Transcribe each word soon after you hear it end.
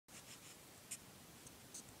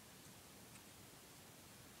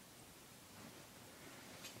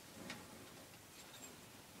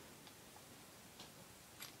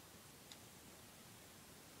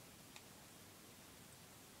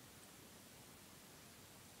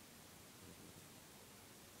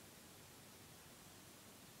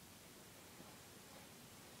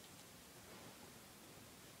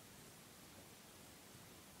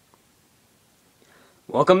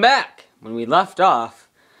Welcome back. When we left off,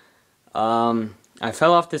 I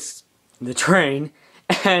fell off the train,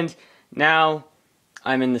 and now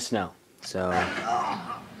I'm in the snow. So,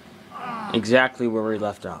 exactly where we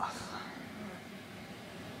left off.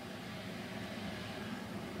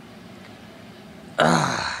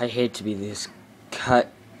 I hate to be this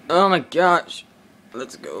cut. Oh my gosh.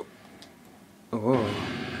 Let's go. Oh.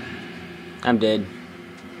 I'm dead.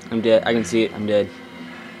 I'm dead. I can see it. I'm dead.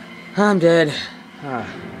 I'm dead. Ah.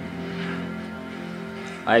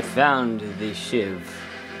 I found the shiv.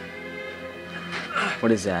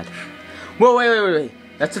 What is that? Whoa, wait.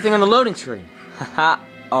 That's the thing on the loading screen. Haha.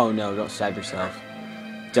 Oh no, don't stab yourself.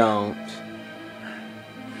 Don't.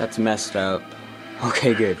 That's messed up.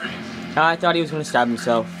 Okay, good. I thought he was going to stab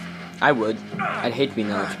himself. I would. I'd hate to be in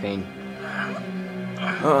that much pain.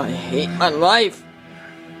 Oh, I hate my life.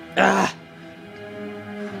 Ah.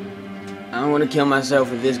 I want to kill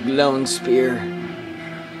myself with this glowing spear.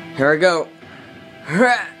 Here I go.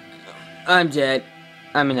 I'm dead.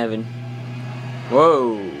 I'm in heaven.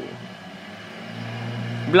 Whoa.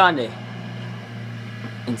 Blondie.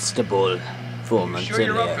 Instable. 4 months Sure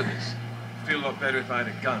you're up for earlier. this? Feel a lot better if I had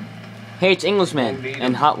a gun. Hey, it's Englishman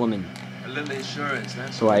and hot woman. A little insurance,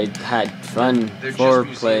 that's So I had fun They're just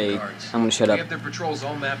foreplay. museum guards. I'm gonna shut We up. have their patrols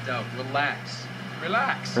all mapped out. Relax.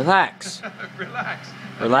 Relax. Relax. Relax.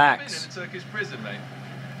 Relax. I'm in a Turkish prison, mate.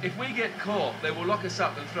 If we get caught, they will lock us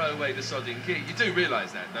up and throw away the sodding key. You do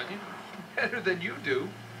realise that, don't you? Better than you do.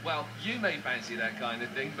 Well, you may fancy that kind of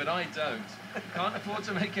thing, but I don't. Can't afford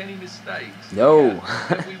to make any mistakes. No.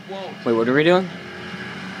 Yeah, we won't. Wait, what are we doing?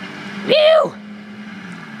 Ew!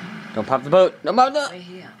 Don't pop the boat. Don't pop the... We're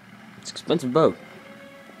here. It's an expensive boat.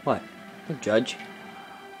 What? Don't judge.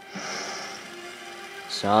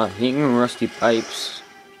 Saw heating rusty pipes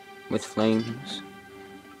with flames.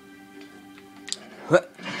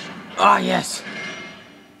 Ah, yes!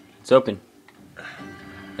 It's open.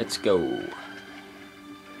 Let's go.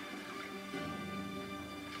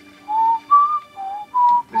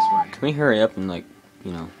 This way. Can we hurry up and, like,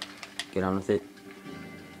 you know, get on with it?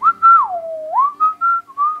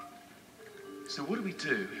 So what do we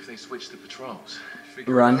do if they switch the patrols?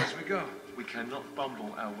 Figure Run. it out as we go. We cannot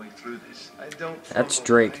bumble our way through this. I don't. That's fumble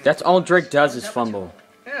Drake. my That's all Drake does is fumble.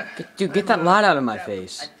 Yeah. Dude, get that light out of my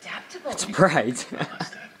face. Adaptable. It's bright.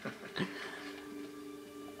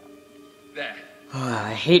 There.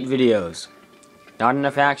 I hate videos. Not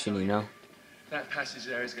enough action, you know. That passage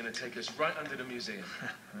there is going to take us right under the museum.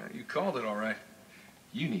 You called it all right.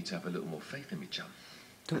 You need to have a little more faith in me, chum.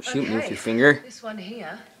 Don't shoot me with Okay. your finger. This one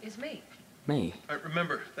here is me. Me.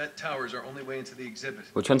 Remember, that tower is our only way into the exhibit.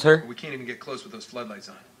 Which one's her? We can't even get close with those floodlights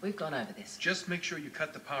on. We've gone over this. Just make sure you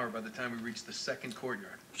cut the power by the time we reach the second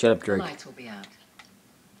courtyard. Shut up, The Drake. lights will be out.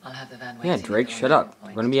 I'll have the van Yeah, waiting Drake, at the shut up. rendezvous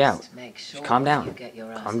point. We're gonna be Just out. make sure Just calm down. you get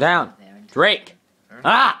your ass Calm down. out there and- Drake!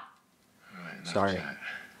 Ah! All right, enough Sorry. chat.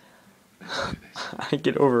 Let's do this. I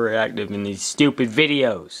get overreactive in these stupid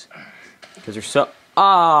videos. Because they're so...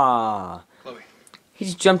 Ah! Chloe, He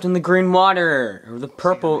just jumped in the green water. Or the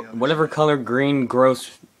purple, whatever color green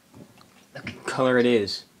gross Look, color it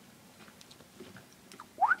is.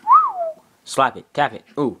 Slap it. Tap it.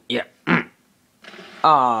 Ooh, yeah.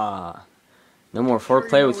 Ah. No more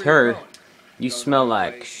foreplay with her. You smell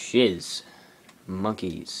like shiz.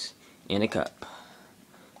 Monkeys. In a cup.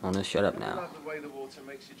 I'm gonna shut up I now. love the way the water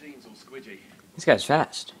makes your jeans all squidgy. This guy's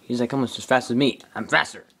fast. He's like almost as fast as me. I'm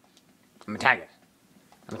faster. I'm a tiger.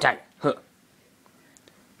 I'm a tiger. Huh.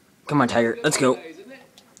 Come on, tiger. Let's go.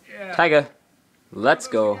 Yeah. Tiger. Let's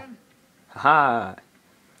go. Haha.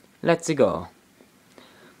 Let's go.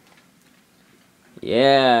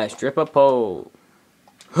 Yeah, strip a pole.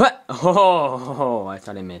 What? Oh, I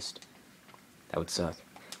thought I missed. That would suck.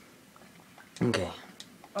 Okay.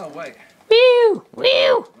 Oh, wait. Whew!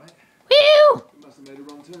 Whew! Whew! We must have made a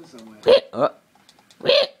wrong turn somewhere.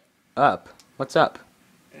 Up. What's up?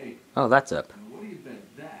 Hey, Oh, that's up. what do you bet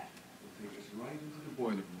that will take us right into the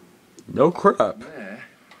boiler room? No crap. There,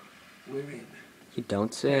 we're in. You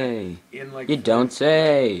don't say. In like You don't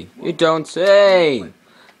say. You don't say.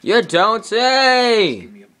 You don't say.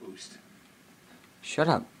 Give me a boost. Shut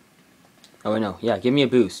up. Oh, wait, no. Yeah, give me a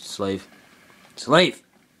boost, slave. Slave!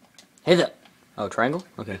 Hey there. Oh, triangle?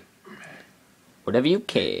 Okay. Whatever you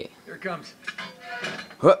care. Here it comes.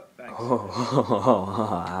 Huh. Thanks.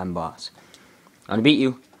 Oh, I'm boss. I'm gonna beat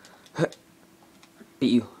you. Huh.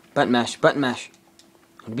 Beat you. Button mash. Button mash.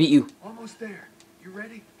 I'm gonna beat you. Almost there. You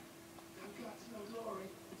ready?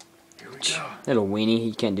 Here we go. Little weenie.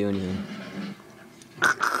 He can't do anything.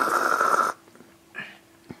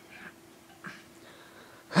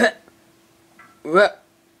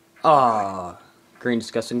 Ah, green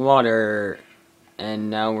disgusting water.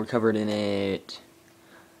 and now we're covered in it.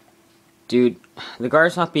 Dude, the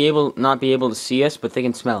guards not be able to see us, but they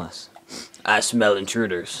can smell us. I smell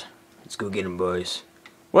intruders. Let's go get him, boys.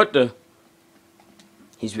 What the?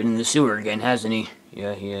 He's been in the sewer again, hasn't he?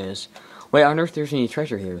 Yeah, he is. Wait, I wonder if there's any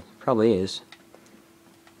treasure here. Probably is.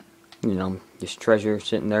 You know, there's treasure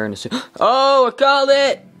sitting there in the sewer. Oh, I called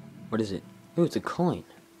it! What is it? Ooh, it's a coin.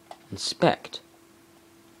 Inspect.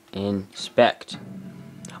 Inspect.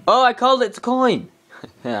 Oh, I called it. It's a coin.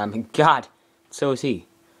 I mean, God. So is he.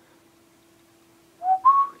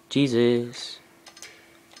 Jesus.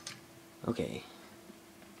 Okay.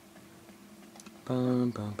 Bum,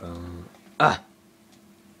 bum, bum. Ah!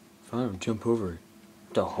 Fine, jump over it.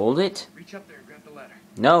 To hold it? Reach up there and grab the ladder.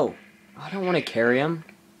 No. I don't want to carry him.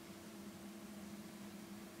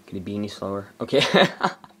 Can it be any slower? Okay.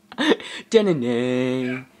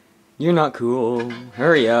 Da-na-na. You're not cool.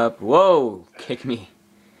 Hurry up. Whoa. Kick me.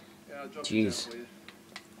 Yeah, I'll drop Jeez. it down for you.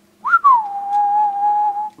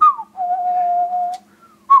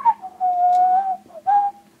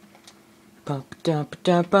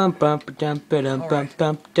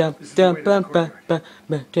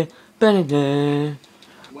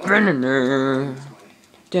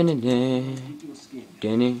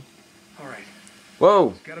 All right. Whoa.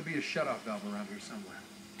 There's got to be a shut-off valve around here somewhere.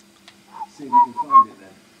 See if you can find it then.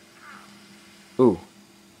 Ooh.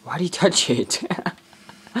 Why'd he touch it?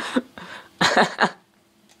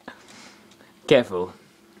 Careful.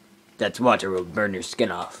 That water will burn your skin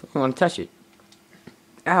off. I don't want to touch it.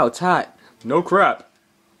 Ow, it's hot. No crap.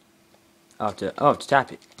 I'll have to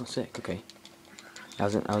tap it. Oh, sick. Okay. I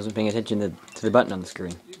wasn't paying attention to the button on the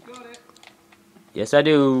screen. You got it. Yes, I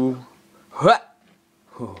do. Huh.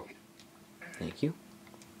 Oh. Thank you.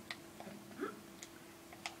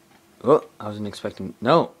 Oh, I wasn't expecting.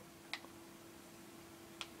 No.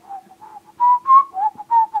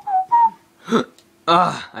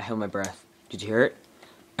 Ah, I held my breath. Did you hear it?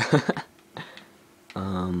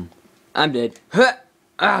 I'm dead. Huh.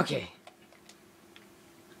 Okay.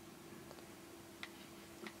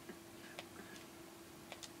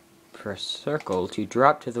 Press circle to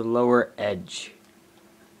drop to the lower edge.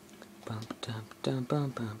 Oh,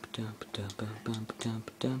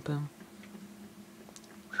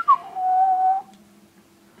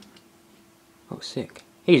 sick.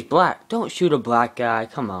 He's black. Don't shoot a black guy.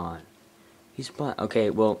 Come on. He's black. Okay,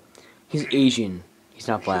 well, he's Asian. He's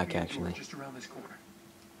not black, actually. Just around this corner.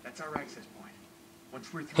 That's our access point.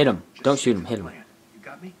 Once we're through, Hit him. just Don't stick shoot to him. the Hit him. plan. You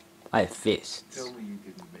got me? I have fists. Tell me you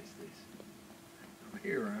didn't miss this. I'm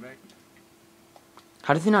here, aren't I?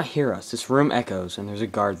 How did they not hear us? This room echoes, and there's a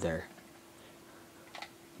guard there.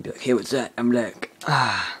 Be like, hey, what's that? I'm like,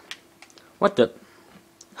 ah. What the?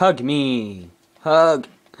 Hug me. Hug.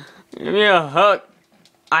 Give me a hug.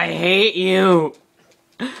 I hate you.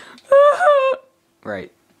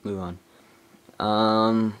 Right. Move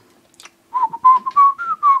on.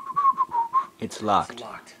 It's locked. It's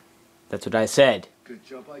locked. That's what I said. Good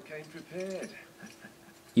job I came prepared.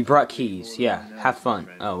 You brought keys. Yeah. Have fun.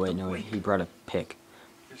 Oh, wait, no, wait. He brought a pick.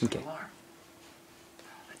 There's Okay. an alarm.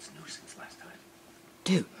 That's new since last time.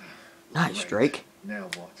 Dude. Nice, Drake. Now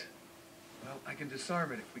what? Well, I can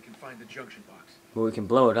disarm it if we can find the junction box. Well, we can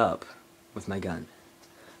blow it up with my gun.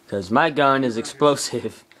 Because my gun is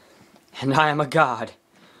explosive. And I am a god.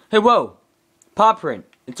 Hey, whoa! Paw print.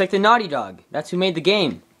 It's like the Naughty Dog. That's who made the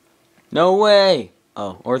game. No way!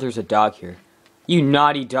 Oh, or there's a dog here. You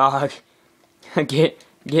naughty dog. Get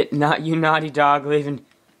not you naughty dog leaving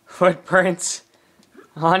footprints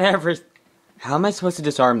on everything. How am I supposed to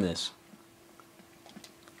disarm this?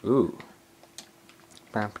 Ooh.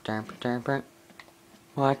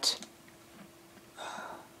 What?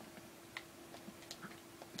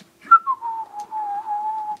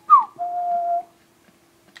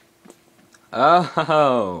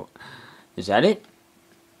 Oh, is that it?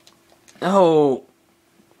 Oh,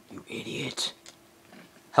 you idiot.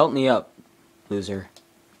 Help me up, loser.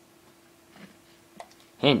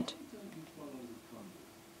 Hint.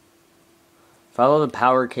 Follow the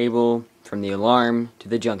power cable from the alarm to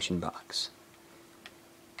the junction box.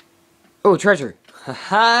 Oh, treasure.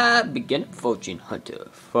 Haha, beginner fortune hunter.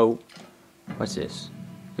 What's this?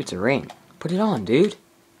 It's a ring. Put it on, dude.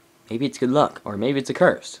 Maybe it's good luck, or maybe it's a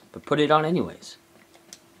curse, but put it on anyways.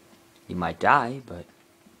 You might die, but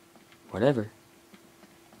whatever.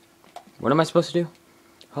 What am I supposed to do?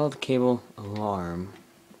 Follow the cable alarm.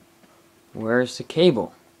 Where's the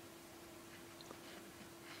cable?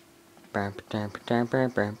 It's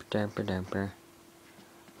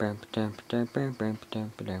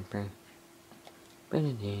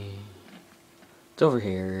over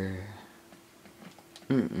here.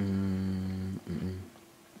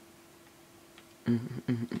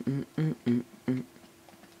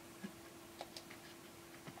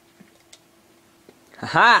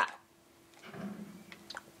 Haha!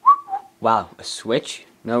 Wow, a switch?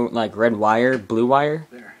 No, like red wire, blue wire?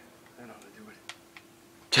 There. That ought to do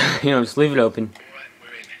it. You know, just leave it open. Alright,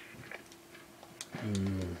 we're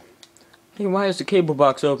in. Hey, why is the cable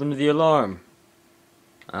box open to the alarm?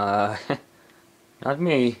 Not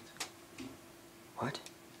me. What?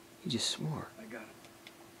 He just swore. I got it.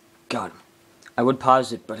 Got him. I would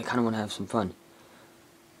pause it, but I kind of want to have some fun.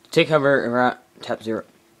 Take cover around. Tap 0.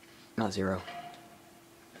 Not 0.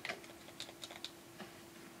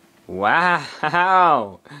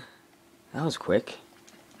 Wow! That was quick.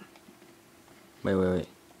 Wait.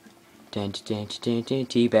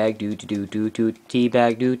 Teabag doo doo doo doo.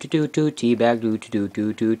 Teabag doo doo doo doo. Teabag doo doo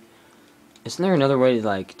doo doo. Isn't there another way to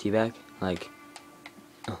like teabag? Like.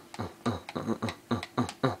 I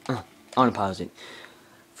want to pause it.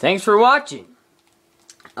 Thanks for watching.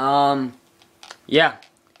 Yeah.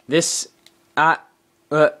 This. I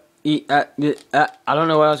don't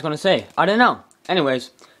know what I was gonna say. I don't know.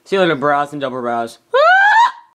 Anyways, see you later, brows and double brows.